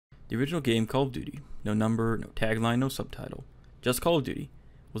The original game, Call of Duty, no number, no tagline, no subtitle, just Call of Duty,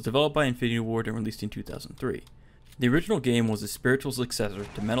 was developed by Infinity Ward and released in 2003. The original game was a spiritual successor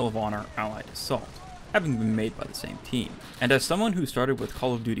to Medal of Honor Allied Assault, having been made by the same team. And as someone who started with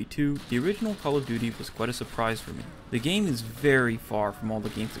Call of Duty 2, the original Call of Duty was quite a surprise for me. The game is very far from all the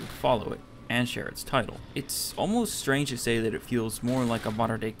games that would follow it, and share its title. It's almost strange to say that it feels more like a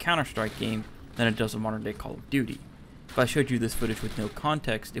modern-day Counter-Strike game than it does a modern-day Call of Duty. If I showed you this footage with no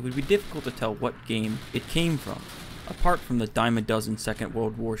context, it would be difficult to tell what game it came from, apart from the dime a dozen Second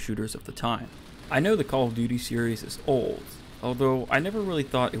World War shooters of the time. I know the Call of Duty series is old, although I never really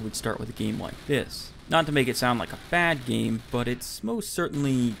thought it would start with a game like this. Not to make it sound like a bad game, but it's most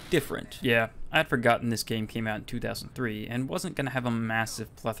certainly different. Yeah, I'd forgotten this game came out in 2003 and wasn't going to have a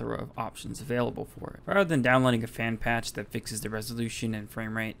massive plethora of options available for it. Rather than downloading a fan patch that fixes the resolution and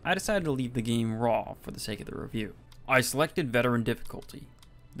frame rate, I decided to leave the game raw for the sake of the review. I selected Veteran Difficulty.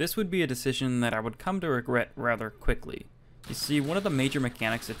 This would be a decision that I would come to regret rather quickly. You see, one of the major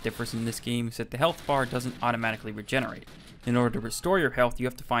mechanics that differs in this game is that the health bar doesn't automatically regenerate. In order to restore your health, you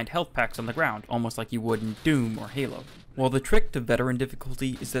have to find health packs on the ground, almost like you would in Doom or Halo. Well, the trick to Veteran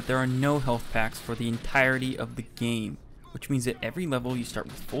Difficulty is that there are no health packs for the entirety of the game, which means that every level you start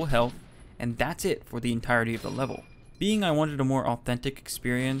with full health, and that's it for the entirety of the level. Being I wanted a more authentic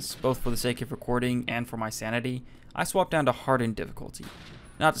experience, both for the sake of recording and for my sanity, I swapped down to Hardened Difficulty.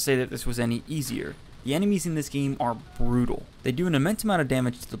 Not to say that this was any easier. The enemies in this game are brutal. They do an immense amount of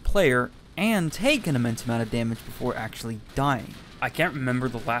damage to the player, and take an immense amount of damage before actually dying. I can't remember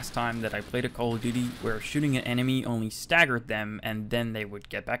the last time that I played a Call of Duty where shooting an enemy only staggered them and then they would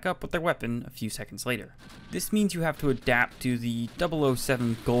get back up with their weapon a few seconds later. This means you have to adapt to the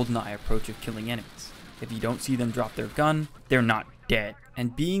 007 GoldenEye approach of killing enemies. If you don't see them drop their gun, they're not dead.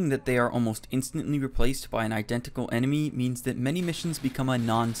 And being that they are almost instantly replaced by an identical enemy means that many missions become a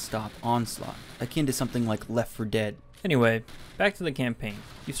non-stop onslaught, akin to something like Left 4 Dead. Anyway, back to the campaign.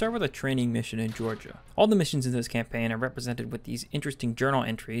 You start with a training mission in Georgia. All the missions in this campaign are represented with these interesting journal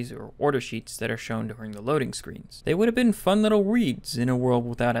entries or order sheets that are shown during the loading screens. They would have been fun little reads in a world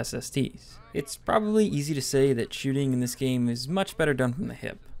without SSDs. It's probably easy to say that shooting in this game is much better done from the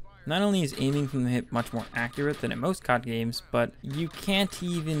hip. Not only is aiming from the hip much more accurate than in most COD games, but you can't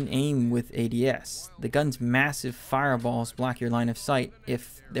even aim with ADS. The gun's massive fireballs block your line of sight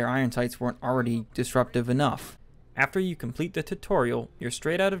if their iron sights weren't already disruptive enough. After you complete the tutorial, you're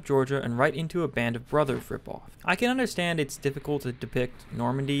straight out of Georgia and right into a Band of Brothers ripoff. I can understand it's difficult to depict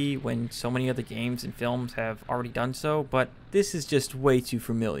Normandy when so many other games and films have already done so, but this is just way too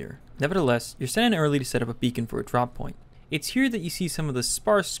familiar. Nevertheless, you're sent in early to set up a beacon for a drop point. It's here that you see some of the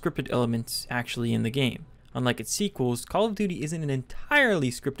sparse scripted elements actually in the game. Unlike its sequels, Call of Duty isn't an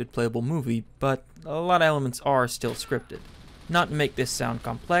entirely scripted playable movie, but a lot of elements are still scripted. Not to make this sound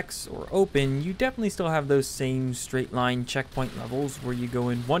complex or open, you definitely still have those same straight line checkpoint levels where you go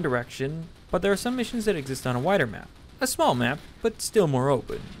in one direction, but there are some missions that exist on a wider map. A small map, but still more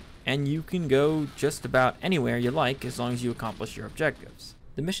open. And you can go just about anywhere you like as long as you accomplish your objectives.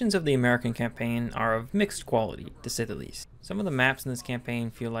 The missions of the American campaign are of mixed quality, to say the least. Some of the maps in this campaign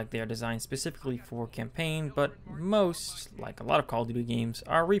feel like they are designed specifically for campaign, but most, like a lot of Call of Duty games,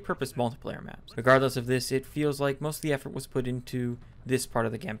 are repurposed multiplayer maps. Regardless of this, it feels like most of the effort was put into this part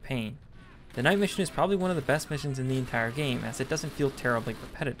of the campaign. The night mission is probably one of the best missions in the entire game, as it doesn't feel terribly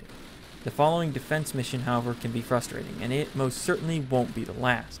repetitive. The following defense mission, however, can be frustrating, and it most certainly won't be the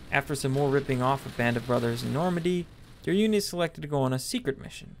last. After some more ripping off of Band of Brothers in Normandy, your unit is selected to go on a secret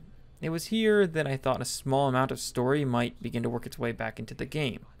mission. It was here that I thought a small amount of story might begin to work its way back into the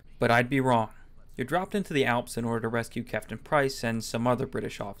game. But I'd be wrong. You're dropped into the Alps in order to rescue Captain Price and some other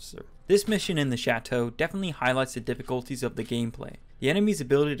British officer. This mission in the chateau definitely highlights the difficulties of the gameplay. The enemy's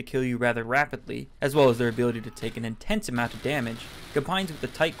ability to kill you rather rapidly, as well as their ability to take an intense amount of damage, combines with the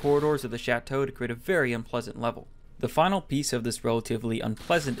tight corridors of the chateau to create a very unpleasant level. The final piece of this relatively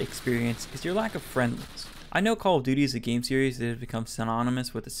unpleasant experience is your lack of friendlies. I know Call of Duty is a game series that has become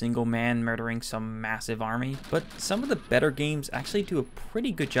synonymous with a single man murdering some massive army, but some of the better games actually do a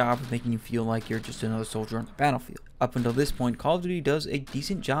pretty good job of making you feel like you're just another soldier on the battlefield. Up until this point, Call of Duty does a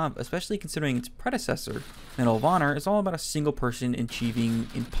decent job, especially considering its predecessor, Medal of Honor, is all about a single person achieving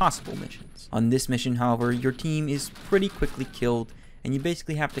impossible missions. On this mission, however, your team is pretty quickly killed, and you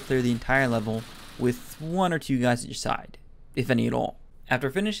basically have to clear the entire level with one or two guys at your side, if any at all. After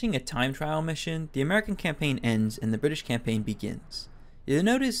finishing a time trial mission, the American campaign ends and the British campaign begins. You'll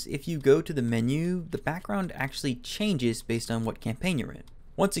notice if you go to the menu, the background actually changes based on what campaign you're in.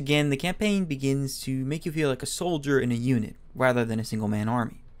 Once again, the campaign begins to make you feel like a soldier in a unit, rather than a single-man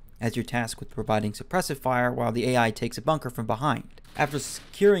army, as you're tasked with providing suppressive fire while the AI takes a bunker from behind. After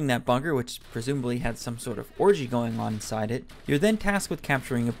securing that bunker, which presumably had some sort of orgy going on inside it, you're then tasked with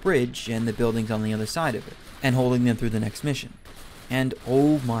capturing a bridge and the buildings on the other side of it, and holding them through the next mission. And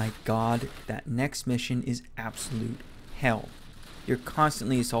oh my god, that next mission is absolute hell. You're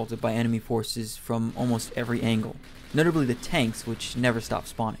constantly assaulted by enemy forces from almost every angle, notably the tanks, which never stop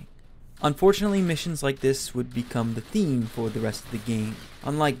spawning. Unfortunately, missions like this would become the theme for the rest of the game.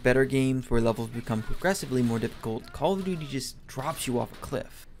 Unlike better games where levels become progressively more difficult, Call of Duty just drops you off a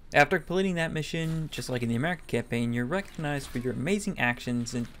cliff. After completing that mission, just like in the American campaign, you're recognized for your amazing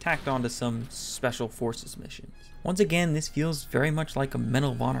actions and tacked onto some special forces missions. Once again, this feels very much like a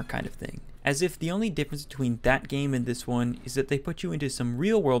Medal of Honor kind of thing, as if the only difference between that game and this one is that they put you into some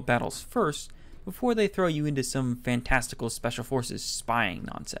real-world battles first, before they throw you into some fantastical special forces spying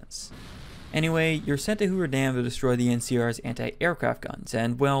nonsense. Anyway, you're sent to Hoover Dam to destroy the NCR's anti-aircraft guns,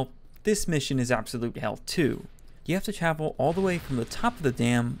 and well, this mission is absolute hell too. You have to travel all the way from the top of the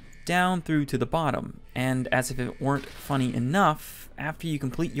dam down through to the bottom, and as if it weren't funny enough, after you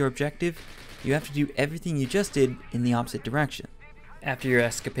complete your objective, you have to do everything you just did in the opposite direction. After your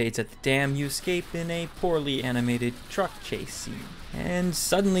escapades at the dam, you escape in a poorly animated truck chase scene. And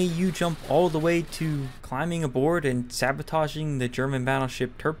suddenly you jump all the way to climbing aboard and sabotaging the German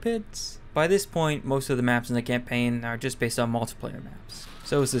battleship Tirpitz? By this point, most of the maps in the campaign are just based on multiplayer maps.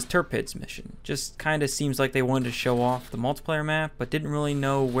 So is this Tirpitz mission. Just kinda seems like they wanted to show off the multiplayer map, but didn't really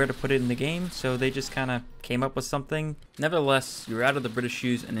know where to put it in the game, so they just kinda came up with something. Nevertheless, you're out of the British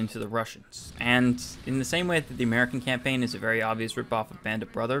shoes and into the Russians. And in the same way that the American campaign is a very obvious ripoff of Band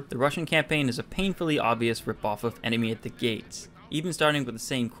of Brother, the Russian campaign is a painfully obvious ripoff of Enemy at the Gates, even starting with the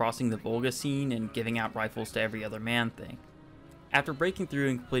same crossing the Volga scene and giving out rifles to every other man thing. After breaking through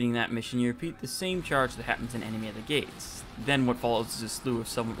and completing that mission, you repeat the same charge that happens in Enemy at the Gates. Then what follows is a slew of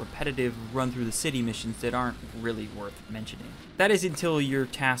somewhat repetitive run through the city missions that aren't really worth mentioning. That is until you're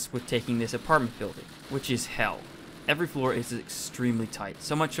tasked with taking this apartment building, which is hell. Every floor is extremely tight,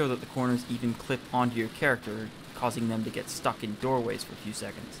 so much so that the corners even clip onto your character, causing them to get stuck in doorways for a few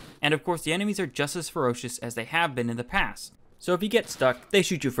seconds. And of course the enemies are just as ferocious as they have been in the past. So if you get stuck, they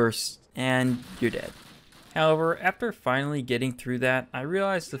shoot you first, and you're dead. However, after finally getting through that, I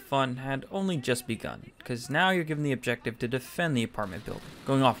realized the fun had only just begun, because now you're given the objective to defend the apartment building.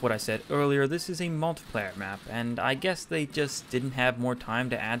 Going off what I said earlier, this is a multiplayer map, and I guess they just didn't have more time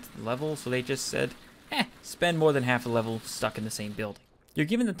to add to the level, so they just said, spend more than half the level stuck in the same building. You're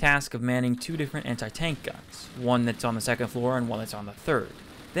given the task of manning two different anti-tank guns, one that's on the second floor and one that's on the third.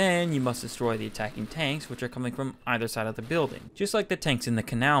 Then you must destroy the attacking tanks, which are coming from either side of the building, just like the tanks in the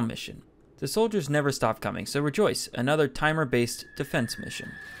canal mission. The soldiers never stop coming, so rejoice, another timer-based defense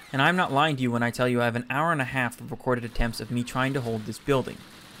mission. And I'm not lying to you when I tell you I have an hour and a half of recorded attempts of me trying to hold this building.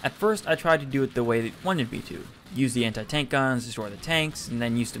 At first, I tried to do it the way they wanted me to. Use the anti-tank guns, destroy the tanks, and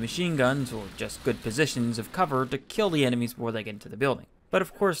then use the machine guns, or just good positions of cover to kill the enemies before they get into the building. But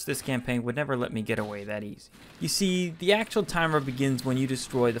of course, this campaign would never let me get away that easy. You see, the actual timer begins when you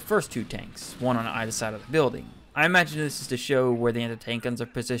destroy the first two tanks, one on either side of the building. I imagine this is to show where the anti-tank guns are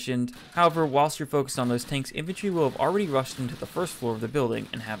positioned. However, whilst you're focused on those tanks, infantry will have already rushed into the first floor of the building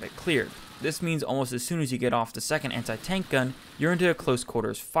and have it cleared. This means almost as soon as you get off the second anti-tank gun, you're into a close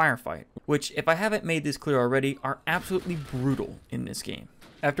quarters firefight, which, if I haven't made this clear already, are absolutely brutal in this game.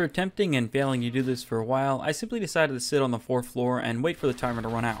 After attempting and failing to do this for a while, I simply decided to sit on the fourth floor and wait for the timer to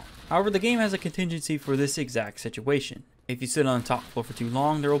run out. However, the game has a contingency for this exact situation. If you sit on the top floor for too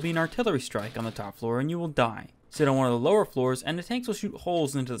long, there will be an artillery strike on the top floor and you will die. Sit on one of the lower floors and the tanks will shoot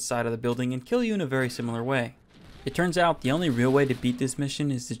holes into the side of the building and kill you in a very similar way. It turns out the only real way to beat this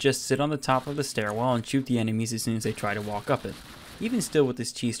mission is to just sit on the top of the stairwell and shoot the enemies as soon as they try to walk up it. Even still with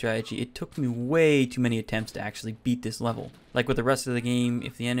this cheese strategy, it took me way too many attempts to actually beat this level. Like with the rest of the game,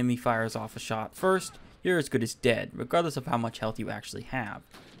 if the enemy fires off a shot first, you're as good as dead, regardless of how much health you actually have.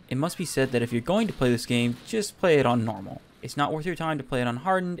 It must be said that if you're going to play this game, just play it on normal. It's not worth your time to play it on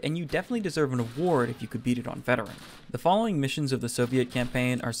hardened, and you definitely deserve an award if you could beat it on veteran. The following missions of the Soviet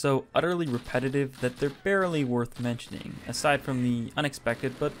campaign are so utterly repetitive that they're barely worth mentioning, aside from the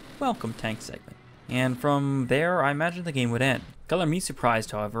unexpected but welcome tank segment. And from there, I imagine the game would end. Color me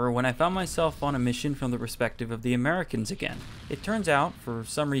surprised, however, when I found myself on a mission from the perspective of the Americans again. It turns out, for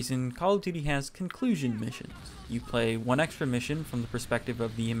some reason, Call of Duty has conclusion missions. You play one extra mission from the perspective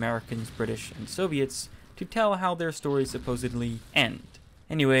of the Americans, British, and Soviets, to tell how their stories supposedly end.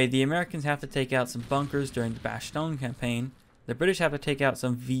 Anyway, the Americans have to take out some bunkers during the Bastogne campaign, the British have to take out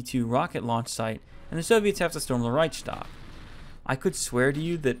some V2 rocket launch site, and the Soviets have to storm the Reichstag. I could swear to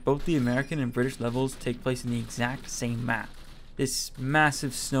you that both the American and British levels take place in the exact same map. This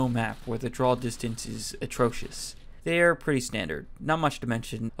massive snow map where the draw distance is atrocious. They're pretty standard, not much to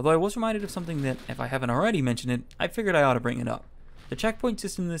mention, although I was reminded of something that, if I haven't already mentioned it, I figured I ought to bring it up. The checkpoint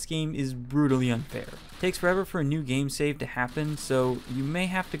system in this game is brutally unfair. It takes forever for a new game save to happen, so you may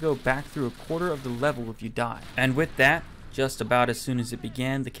have to go back through a quarter of the level if you die. And with that, just about as soon as it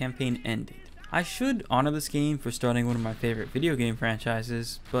began, the campaign ended. I should honor this game for starting one of my favorite video game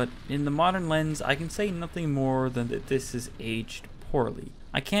franchises, but in the modern lens, I can say nothing more than that this is aged poorly.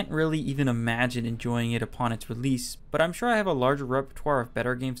 I can't really even imagine enjoying it upon its release, but I'm sure I have a larger repertoire of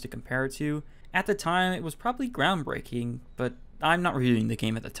better games to compare it to. At the time, it was probably groundbreaking, but I'm not reviewing the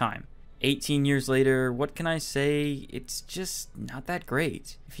game at the time. 18 years later, what can I say? It's just not that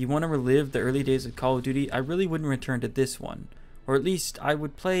great. If you want to relive the early days of Call of Duty, I really wouldn't return to this one. Or at least I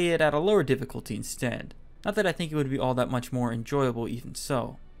would play it at a lower difficulty instead. Not that I think it would be all that much more enjoyable even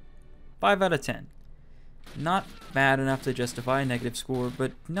so. 5 out of 10. Not bad enough to justify a negative score,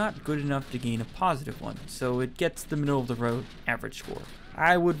 but not good enough to gain a positive one, so it gets the middle of the road average score.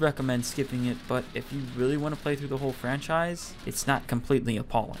 I would recommend skipping it, but if you really want to play through the whole franchise, it's not completely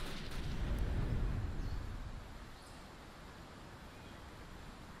appalling.